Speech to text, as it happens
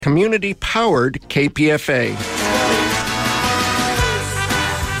community-powered KPFA.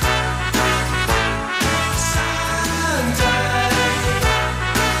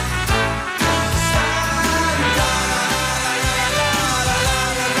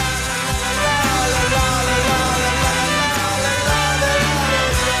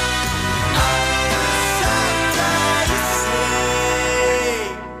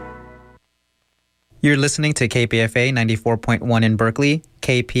 You're listening to KPFA 94.1 in Berkeley,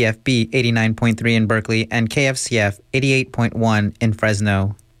 KPFB 89.3 in Berkeley, and KFCF 88.1 in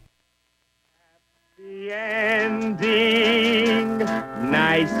Fresno. The ending,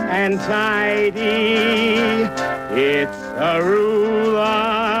 nice and tidy. It's a rule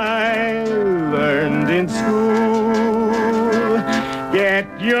I learned in school.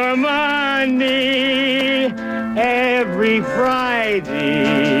 Get your money every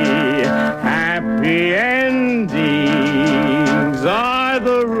Friday. Happy endings are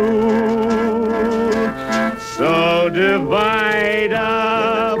the rule. So divide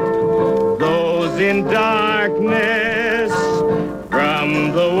up those in darkness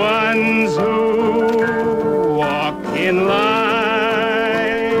from the ones who walk in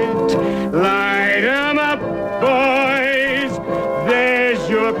light. Light 'em up, boys, there's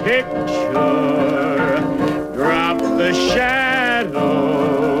your picture. Drop the shadows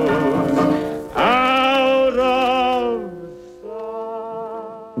out of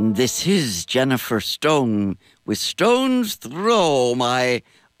sight. This is Jennifer Stone with Stone's Throw, my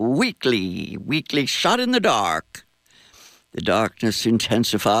weekly shot in the dark. The darkness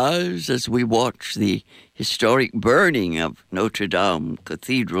intensifies as we watch the historic burning of Notre Dame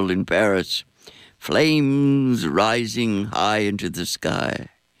Cathedral in Paris, flames rising high into the sky.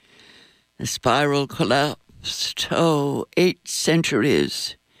 The spiral collapsed, 8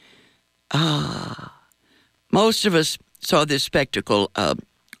 centuries. Most of us saw this spectacle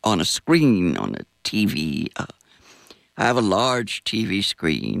on a screen, on a TV. I have a large TV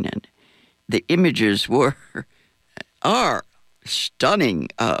screen, and the images are stunning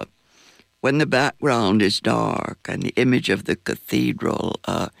when the background is dark and the image of the cathedral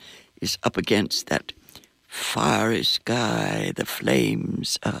is up against that fiery sky, the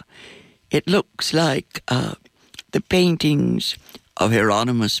flames. It looks like the paintings of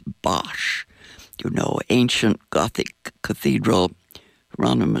Hieronymus Bosch, ancient Gothic cathedral.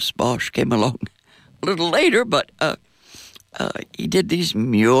 Hieronymus Bosch came along a little later, but he did these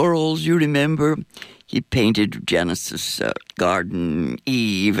murals, you remember? He painted Genesis, garden,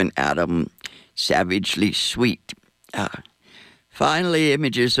 Eve and Adam, savagely sweet. Finally,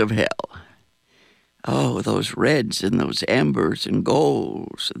 images of hell. Oh, those reds and those ambers and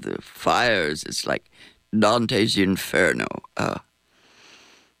golds, the fires, it's like Dante's Inferno.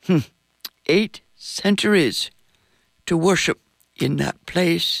 8 centuries to worship in that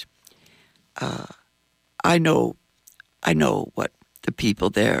place. I know what the people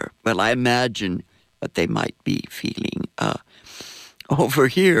there, I imagine what they might be feeling. Over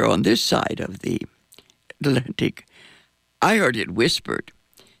here on this side of the Atlantic, I heard it whispered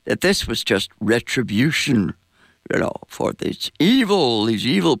that this was just retribution, for these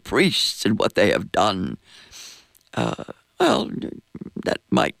evil priests and what they have done. That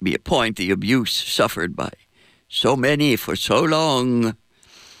might be a point, the abuse suffered by so many for so long.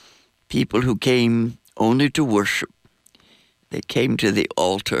 People who came only to worship. They came to the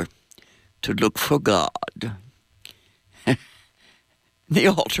altar to look for God. The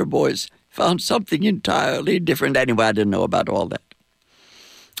altar boys found something entirely different. Anyway, I didn't know about all that.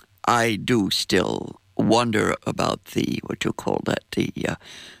 I do still wonder about the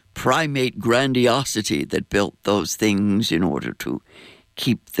primate grandiosity that built those things in order to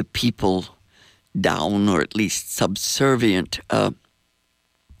keep the people down or at least subservient.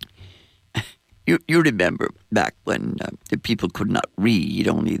 You remember back when the people could not read,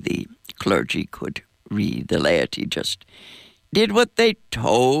 only the clergy could read, the laity just did what they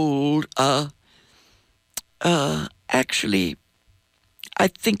told. Actually, I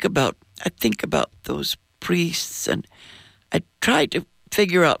think about those priests, and I try to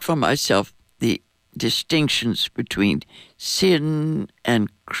figure out for myself the distinctions between sin and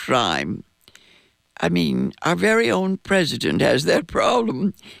crime. I mean, our very own president has that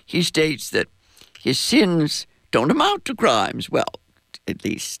problem. He states that his sins don't amount to crimes. Well, at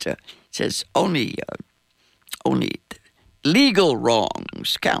least says only legal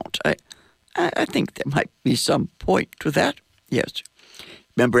wrongs count. I think there might be some point to that. Yes.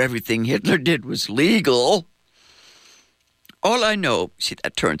 Remember, everything Hitler did was legal. All I know, see,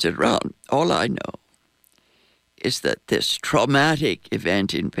 that turns it around. All I know is that this traumatic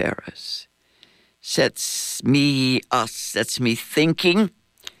event in Paris sets me thinking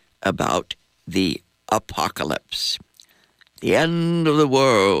about the apocalypse, the end of the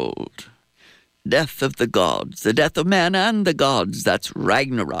world, death of the gods, the death of man and the gods. That's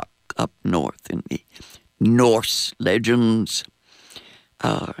Ragnarok up north in the Norse legends.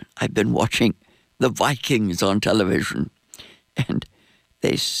 I've been watching the Vikings on television, and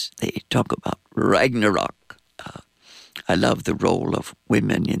they talk about Ragnarok. I love the role of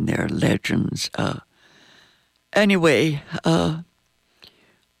women in their legends. Anyway,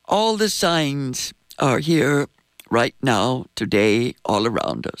 all the signs are here right now, today, all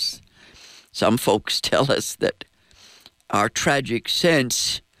around us. Some folks tell us that our tragic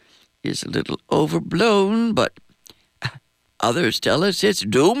sense is a little overblown, but others tell us it's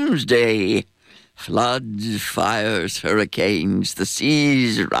doomsday. Floods, fires, hurricanes, the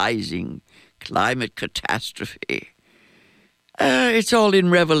seas rising, climate catastrophe. It's all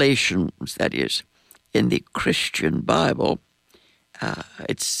in Revelations, that is, in the Christian Bible.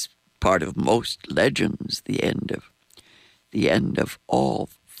 It's part of most legends, the end of all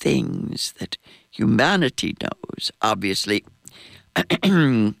things that humanity knows. Obviously,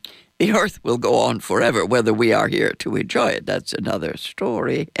 the earth will go on forever, whether we are here to enjoy it. That's another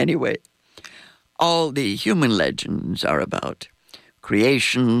story. Anyway, all the human legends are about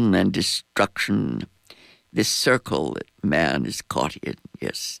creation and destruction, this circle that man is caught in.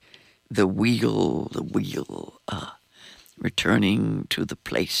 Yes, the wheel, returning to the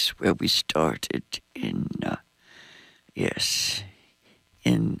place where we started in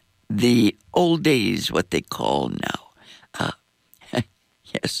the old days, what they call now.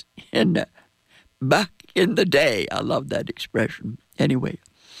 Yes, back in the day. I love that expression. Anyway,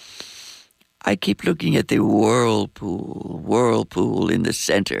 I keep looking at the whirlpool in the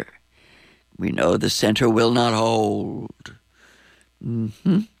center. We know the center will not hold.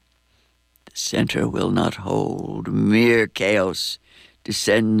 The center will not hold. Mere chaos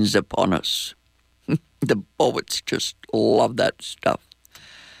descends upon us. The poets just love that stuff.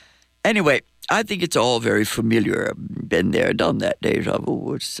 Anyway, I think it's all very familiar. I've been there, done that. Deja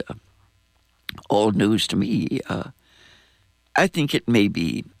vu. It's all news to me. I think it may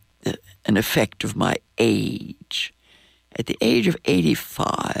be an effect of my age. At the age of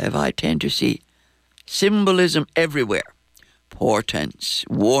 85, I tend to see symbolism everywhere. Portents,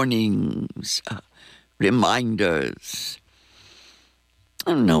 warnings, reminders.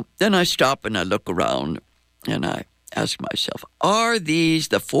 I don't know. Then I stop and I look around and I ask myself, are these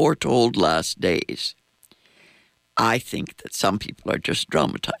the foretold last days? I think that some people are just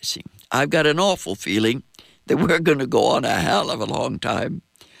dramatizing. I've got an awful feeling that we're going to go on a hell of a long time,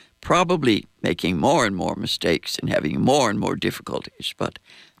 probably making more and more mistakes and having more and more difficulties. But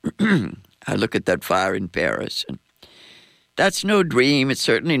I look at that fire in Paris, and that's no dream. It's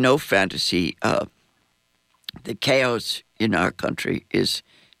certainly no fantasy. The chaos in our country is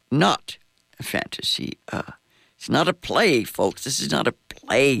not a fantasy. It's not a play, folks. This is not a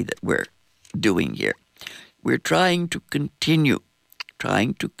play that we're doing here. We're trying to continue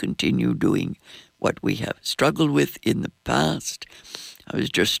doing what we have struggled with in the past. I was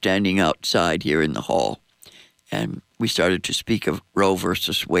just standing outside here in the hall, and we started to speak of Roe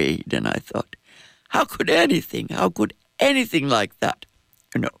versus Wade, and I thought, how could anything like that,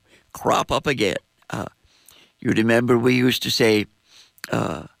 crop up again? You remember we used to say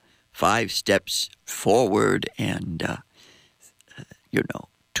 5 steps forward and,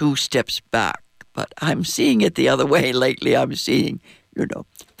 2 steps back. But I'm seeing it the other way lately. I'm seeing,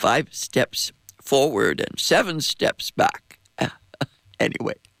 5 steps forward and 7 steps back.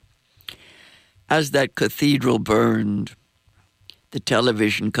 Anyway, as that cathedral burned, the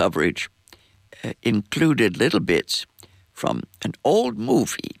television coverage included little bits from an old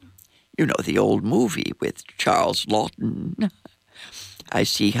movie. The old movie with Charles Laughton. I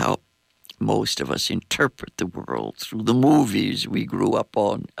see how most of us interpret the world through the movies we grew up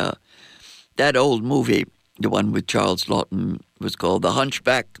on. That old movie, the one with Charles Laughton, was called The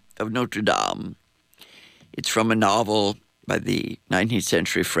Hunchback of Notre Dame. It's from a novel by the 19th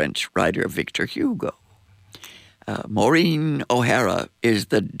century French writer Victor Hugo. Maureen O'Hara is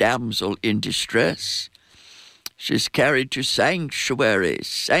the damsel in distress. She's carried to sanctuary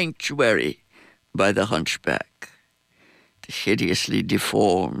by the hunchback, the hideously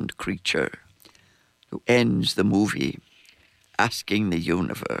deformed creature who ends the movie asking the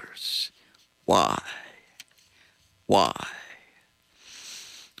universe, why? Why? I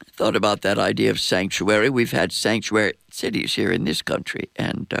thought about that idea of sanctuary. We've had sanctuary cities here in this country,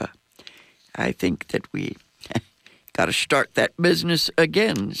 and I think that we got to start that business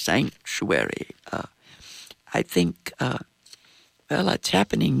again, sanctuary. I think, it's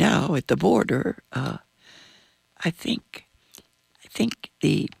happening now at the border. I think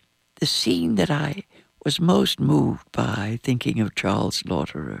the the scene that I was most moved by, thinking of Charles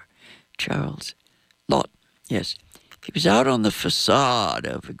Lauterer. Charles Lawton, yes. He was out on the facade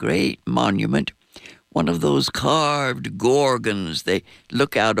of a great monument, one of those carved gorgons. They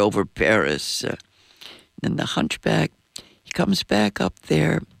look out over Paris. And the hunchback, he comes back up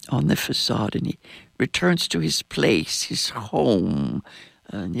there on the facade and he returns to his place, his home,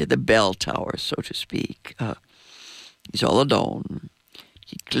 near the bell tower, so to speak. He's all alone.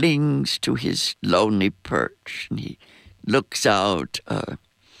 He clings to his lonely perch and he looks out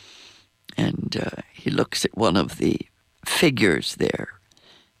and he looks at one of the figures there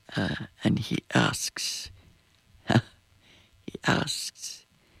and he asks,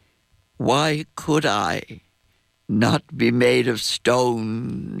 why could I not be made of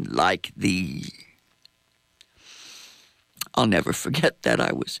stone like thee? I'll never forget that.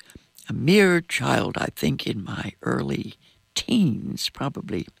 I was a mere child, I think, in my early teens,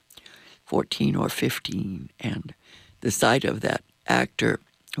 probably 14 or 15, and the sight of that actor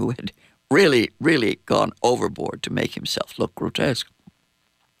who had really, really gone overboard to make himself look grotesque,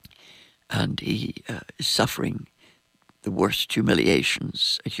 and he is suffering the worst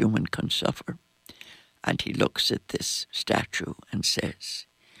humiliations a human can suffer. And he looks at this statue and says,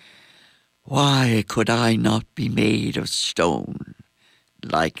 why could I not be made of stone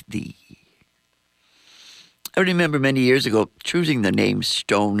like thee? I remember many years ago choosing the name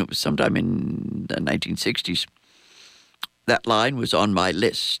Stone. It was sometime in the 1960s. That line was on my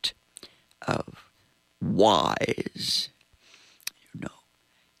list of whys. You know,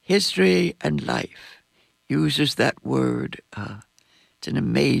 history and life uses that word. It's an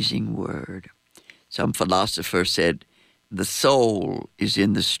amazing word. Some philosopher said, the soul is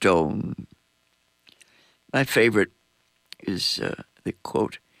in the stone. My favorite is the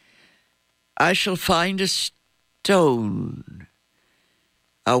quote, I shall find a stone,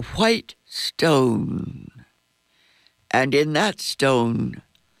 a white stone, and in that stone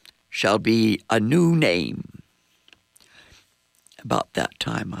shall be a new name. About that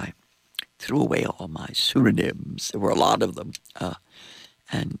time, I threw away all my pseudonyms. There were a lot of them,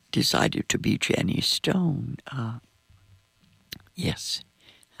 and decided to be Jenny Stone. Yes.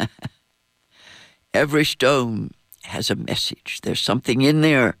 Every stone has a message. There's something in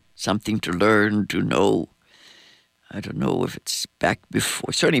there, something to learn, to know. I don't know if it's back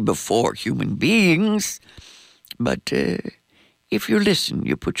before, certainly before human beings, but if you listen,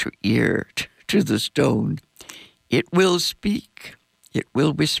 you put your ear to the stone, it will speak. It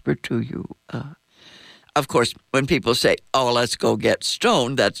will whisper to you. Of course, when people say, oh, let's go get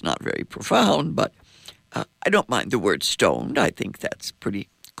stoned, that's not very profound, but I don't mind the word stoned. I think that's pretty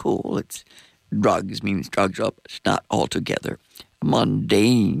cool. It's drugs means drugs up. It's not altogether a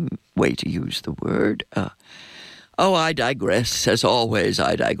mundane way to use the word. I digress. As always,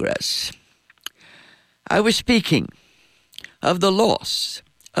 I digress. I was speaking of the loss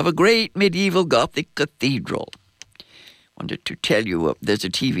of a great medieval Gothic cathedral. Wanted to tell you, there's a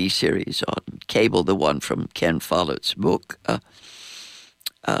TV series on cable, the one from Ken Follett's book.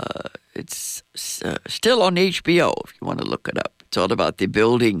 It's still on HBO if you want to look it up. It's all about the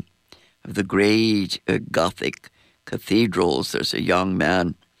building of the great Gothic cathedrals. There's a young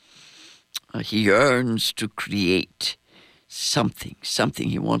man. He yearns to create something.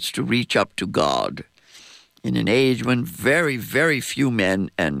 He wants to reach up to God in an age when very, very few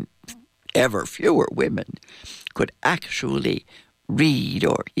men and ever fewer women could actually read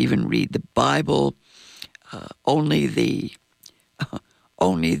or even read the Bible. Only the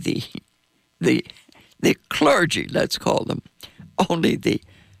clergy, let's call them, only the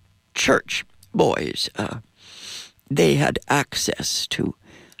church boys, they had access to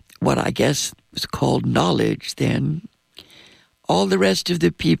what I guess was called knowledge then. All the rest of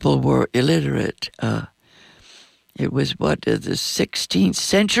the people were illiterate. It was the 16th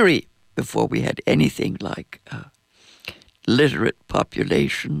century before we had anything like literate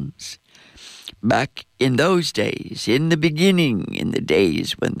populations. Back in those days, in the beginning, in the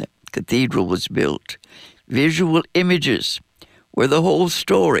days when the cathedral was built, visual images were the whole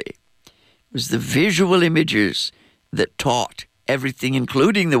story. It was the visual images that taught everything,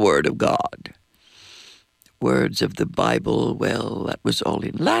 including the Word of God. The words of the Bible, well, that was all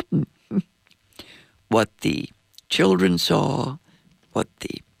in Latin. What the children saw, what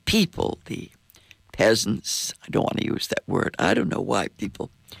the people, the peasants, I don't want to use that word. I don't know why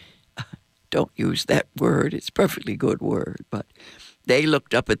people don't use that word. It's a perfectly good word, but they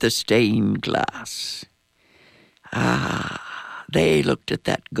looked up at the stained glass. They looked at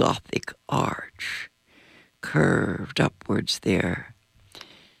that Gothic arch, curved upwards there.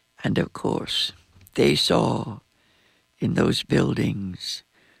 And of course, they saw in those buildings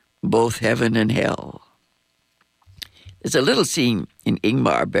both heaven and hell. There's a little scene in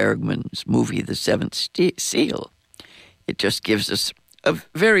Ingmar Bergman's movie, The Seventh Seal. It just gives us a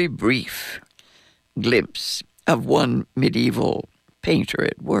very brief glimpse of one medieval painter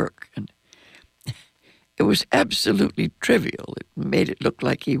at work. And it was absolutely trivial. It made it look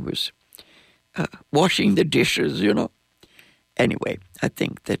like he was washing the dishes, you know. Anyway, I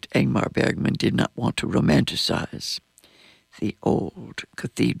think that Ingmar Bergman did not want to romanticize the old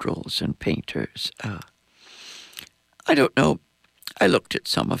cathedrals and painters. I don't know. I looked at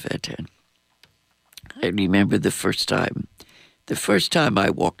some of it, and I remember the first time I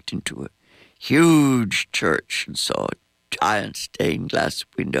walked into a huge church and saw a giant stained glass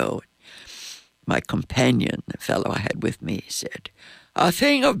window. My companion, the fellow I had with me, said, "A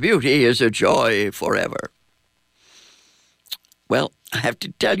thing of beauty is a joy forever." Well, I have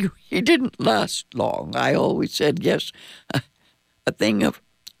to tell you, he didn't last long. I always said, yes, a thing of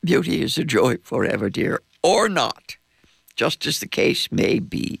beauty is a joy forever, dear, or not, just as the case may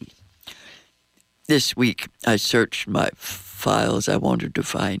be. This week, I searched my files. I wanted to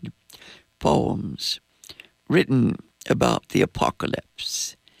find poems written about the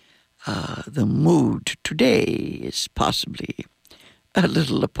apocalypse. The mood today is possibly a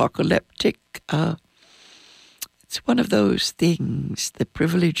little apocalyptic. It's one of those things, the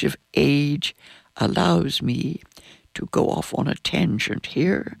privilege of age allows me to go off on a tangent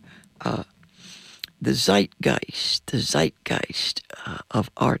here. The zeitgeist of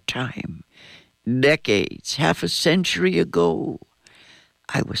our time. Decades, half a century ago,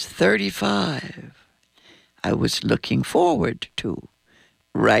 I was 35. I was looking forward to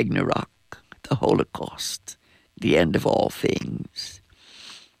Ragnarok, the Holocaust, the end of all things.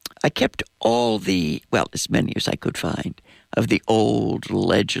 I kept all as many as I could find, of the old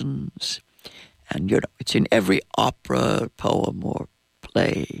legends. And, it's in every opera, poem, or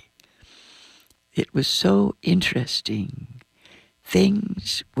play. It was so interesting.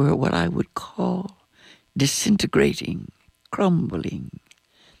 Things were what I would call disintegrating, crumbling.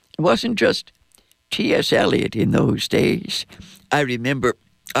 It wasn't just T.S. Eliot in those days. I remember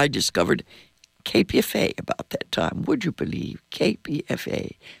I discovered KPFA about that time. Would you believe?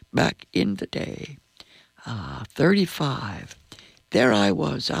 KPFA back in the day. 35. There I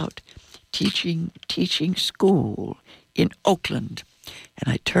was out teaching school in Oakland.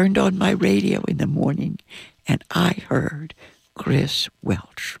 And I turned on my radio in the morning and I heard Chris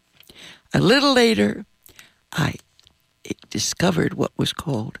Welch. A little later, I discovered what was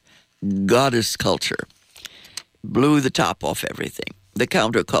called goddess culture. Blew the top off everything. The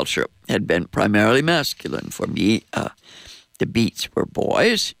counterculture had been primarily masculine for me. The beats were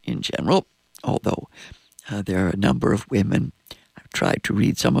boys in general, although there are a number of women. I've tried to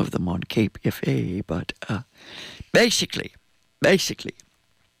read some of them on KPFA, but basically,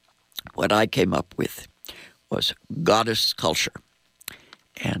 what I came up with was goddess culture.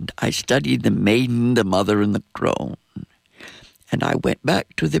 And I studied the maiden, the mother, and the crone. And I went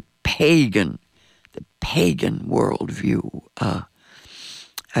back to the pagan worldview.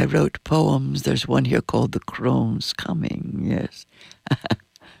 I wrote poems. There's one here called The Crone's Coming, yes.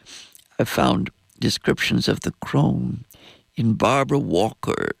 I found descriptions of the crone in Barbara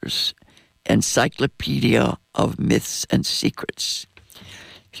Walker's Encyclopedia of Myths and Secrets.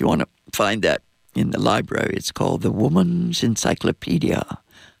 If you want to find that in the library, it's called The Woman's Encyclopedia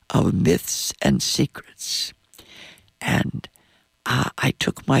of Myths and Secrets. And I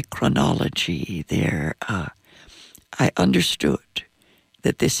took my chronology there. I understood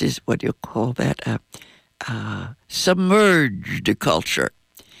that this is what you call that submerged culture.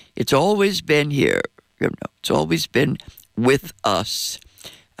 It's always been here. It's always been with us.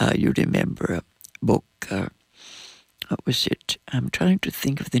 You remember a book, what was it? I'm trying to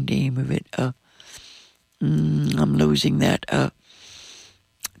think of the name of it. I'm losing that. I'll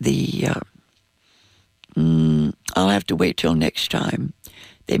have to wait till next time.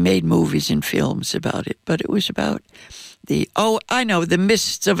 They made movies and films about it, but it was about the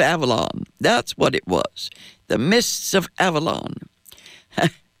Mists of Avalon. That's what it was. The Mists of Avalon.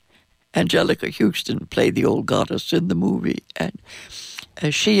 Angelica Houston played the old goddess in the movie, and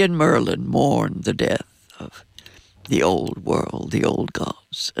she and Merlin mourned the death of the old world, the old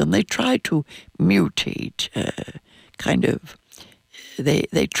gods. And they tried to mutate,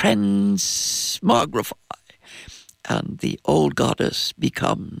 they transmogrify. And the old goddess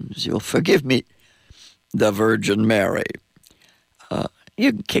becomes, you'll forgive me, the Virgin Mary.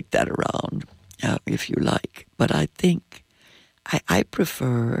 You can kick that around if you like. But I think I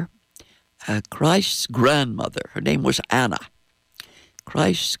prefer Christ's grandmother. Her name was Anna.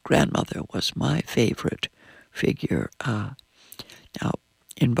 Christ's grandmother was my favorite figure. Now,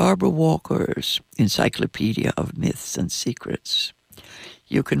 In Barbara Walker's Encyclopedia of Myths and Secrets,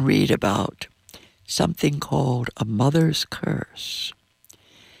 you can read about something called a mother's curse.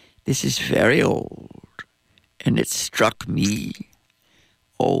 This is very old, and it struck me,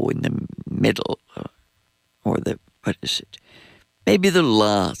 in the middle, maybe the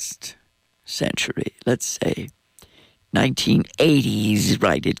last century, let's say, 1980s,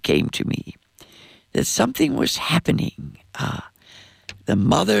 right, it came to me, that something was happening. The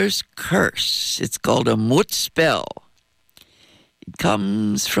mother's curse, it's called a mutspell. It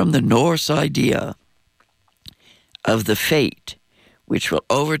comes from the Norse idea of the fate which will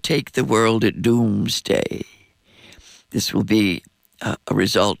overtake the world at doomsday. This will be a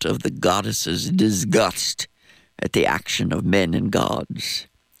result of the goddess's disgust at the action of men and gods.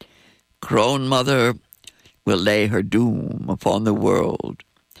 Crone Mother will lay her doom upon the world.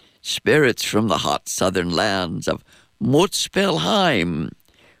 Spirits from the hot southern lands of Muspelheim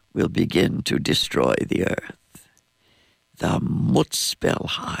will begin to destroy the earth. The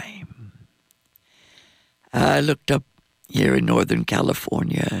Muspelheim. I looked up here in Northern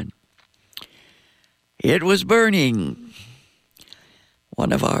California, and it was burning.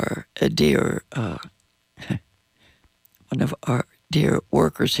 One of our dear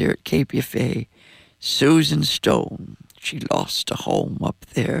workers here at KPFA, Susan Stone, she lost a home up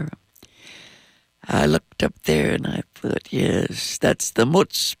there. I looked up there and I thought, yes, that's the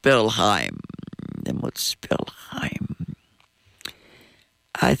Muspelheim. The Muspelheim.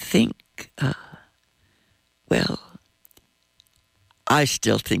 I think, I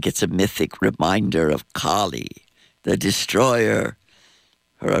still think it's a mythic reminder of Kali, the destroyer.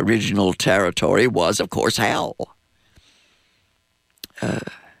 Her original territory was, of course, hell.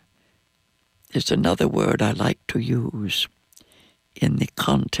 There's another word I like to use in the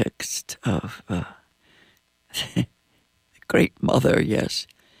context of the Great Mother, yes.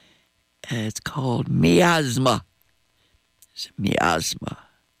 It's called miasma. It's miasma.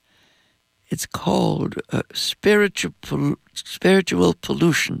 It's called spiritual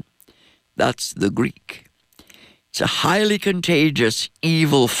pollution. That's the Greek. It's a highly contagious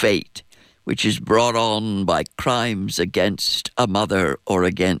evil fate which is brought on by crimes against a mother or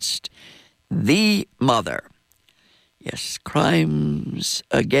against the mother. Yes, crimes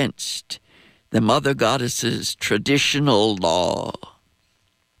against the mother goddess's traditional law.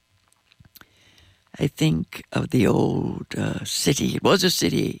 I think of the old city. It was a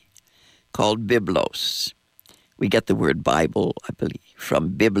city called Byblos. We get the word Bible, I believe,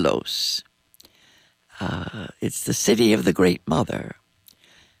 from Byblos. It's the city of the Great Mother.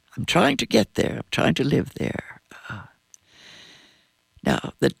 I'm trying to get there. I'm trying to live there.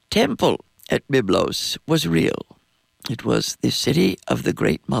 Now, the temple at Byblos was real. It was the city of the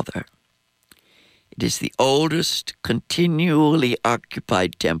Great Mother. It is the oldest continually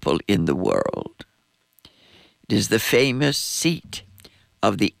occupied temple in the world. It is the famous seat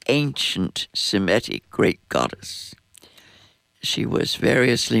of the ancient Semitic great goddess. She was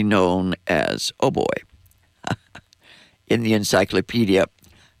variously known as, in the encyclopedia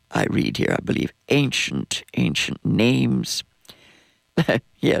I read here, I believe, ancient names.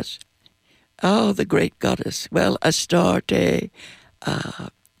 Yes. Oh, the great goddess. Well, Astarte,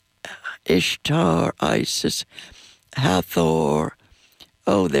 Ishtar, Isis, Hathor.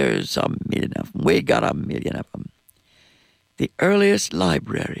 Oh, there's a million of them. We got a million of them. The earliest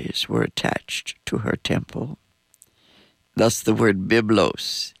libraries were attached to her temple. Thus the word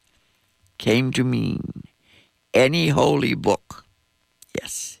Byblos came to mean any holy book.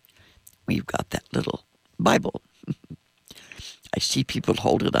 Yes, we've got that little Bible. I see people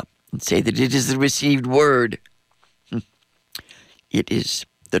hold it up and say that it is the received word. It is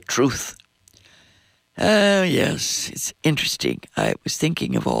the truth. Yes, it's interesting. I was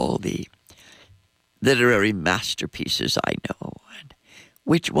thinking of all the literary masterpieces I know, and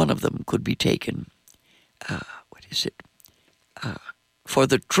which one of them could be taken, for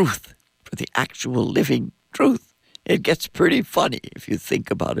the truth, for the actual living truth. It gets pretty funny if you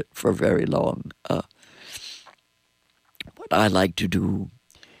think about it for very long. What I like to do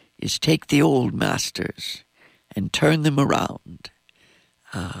is take the old masters and turn them around.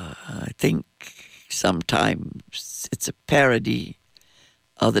 I think sometimes it's a parody.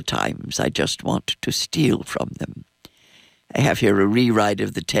 Other times I just want to steal from them. I have here a rewrite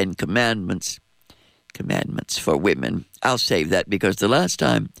of the 10 Commandments for women. I'll save that because the last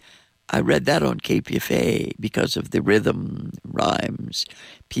time I read that on KPFA, because of the rhythm, rhymes,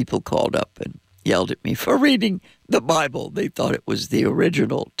 people called up and yelled at me for reading the Bible. They thought it was the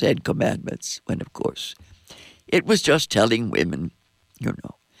original 10 Commandments, when of course it was just telling women,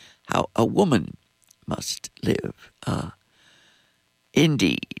 how a woman must live.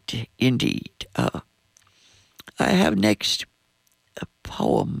 Indeed, indeed. I have next a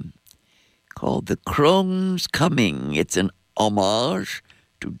poem called The Crone's Coming. It's an homage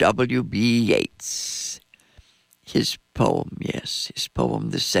to W.B. Yeats. His poem,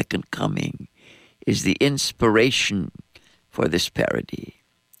 The Second Coming, is the inspiration for this parody.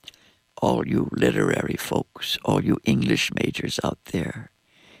 All you literary folks, all you English majors out there,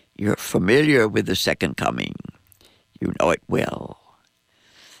 you're familiar with The Second Coming. You know it well.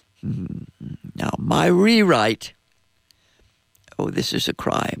 Now, my rewrite, this is a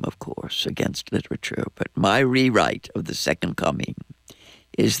crime, of course, against literature, but my rewrite of The Second Coming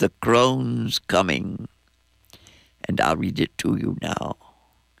is The Crone's Coming, and I'll read it to you now.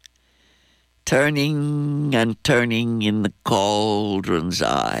 Turning and turning in the cauldron's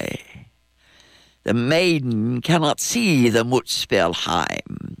eye, the maiden cannot see the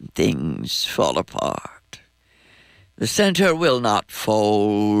Muspelheim. Things fall apart. The center will not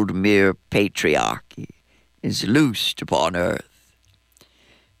fold, mere patriarchy is loosed upon earth.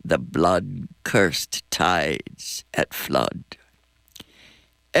 The blood-cursed tides at flood.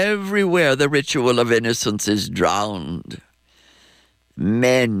 Everywhere the ritual of innocence is drowned.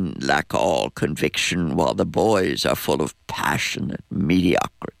 Men lack all conviction while the boys are full of passionate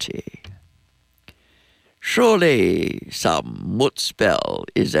mediocrity. Surely some Muspel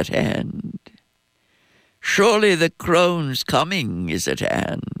is at hand. Surely the crone's coming is at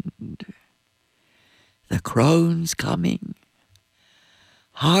hand. The crone's coming.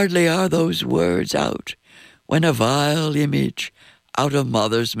 Hardly are those words out when a vile image out of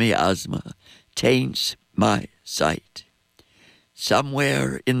mother's miasma taints my sight.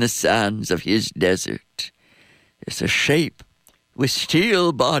 Somewhere in the sands of his desert is a shape with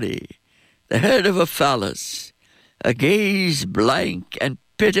steel body, the head of a phallus, a gaze blank and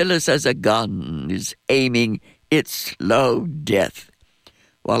pitiless as a gun is aiming its slow death,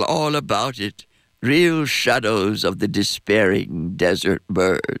 while all about it real shadows of the despairing desert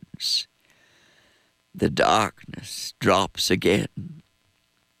birds. The darkness drops again.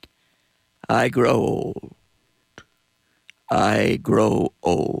 I grow old. I grow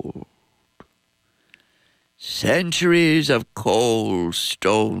old. Centuries of cold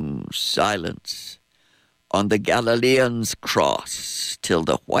stone silence on the Galilean's cross till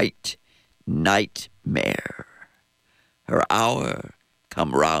the white nightmare, her hour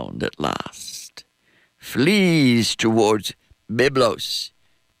come round at last, flees towards Byblos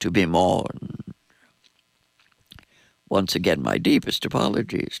to be mourned. Once again, my deepest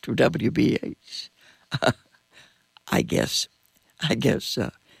apologies to W.B. Yeats. I guess,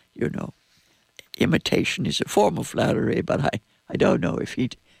 imitation is a form of flattery, but I don't know if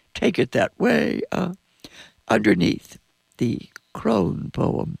he'd take it that way. Underneath the crone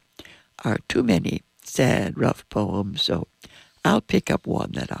poem are too many sad, rough poems, so I'll pick up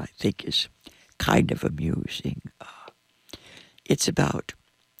one that I think is kind of amusing. It's about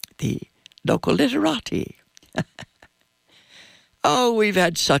the local literati. Oh, we've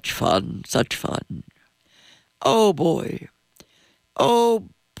had such fun, such fun. Oh, boy,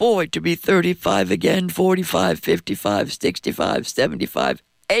 to be 35 again, 45, 55, 65, 75,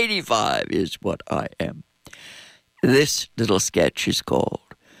 85 is what I am. This little sketch is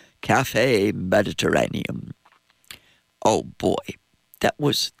called Cafe Mediterranean. Oh, boy, that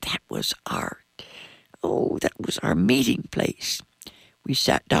was our meeting place. We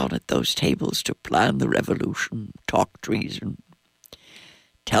sat down at those tables to plan the revolution, talk treason.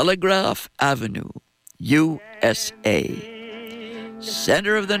 Telegraph Avenue, USA,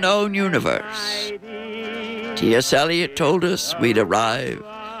 center of the known universe. T.S. Eliot told us we'd arrive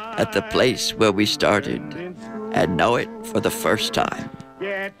at the place where we started and know it for the first time.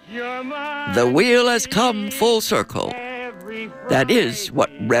 The wheel has come full circle. That is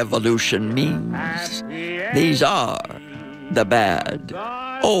what revolution means. These are the bad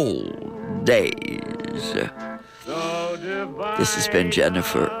old days. This has been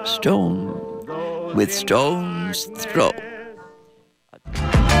Jennifer Stone with Stone's Throw.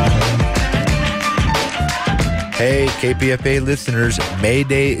 Hey, KPFA listeners, May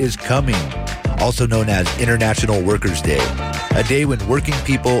Day is coming, also known as International Workers' Day, a day when working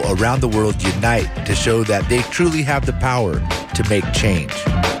people around the world unite to show that they truly have the power to make change.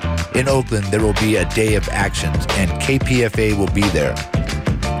 In Oakland, there will be a day of actions, and KPFA will be there.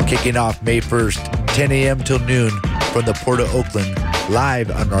 Kicking off May 1st, 10 a.m. till noon from the Port of Oakland, live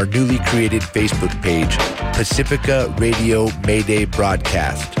on our newly created Facebook page, Pacifica Radio May Day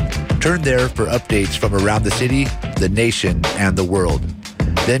Broadcast. Turn there for updates from around the city, the nation, and the world.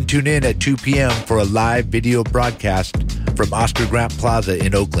 Then tune in at 2 p.m. for a live video broadcast from Oscar Grant Plaza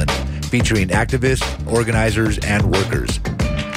in Oakland, featuring activists, organizers, and workers.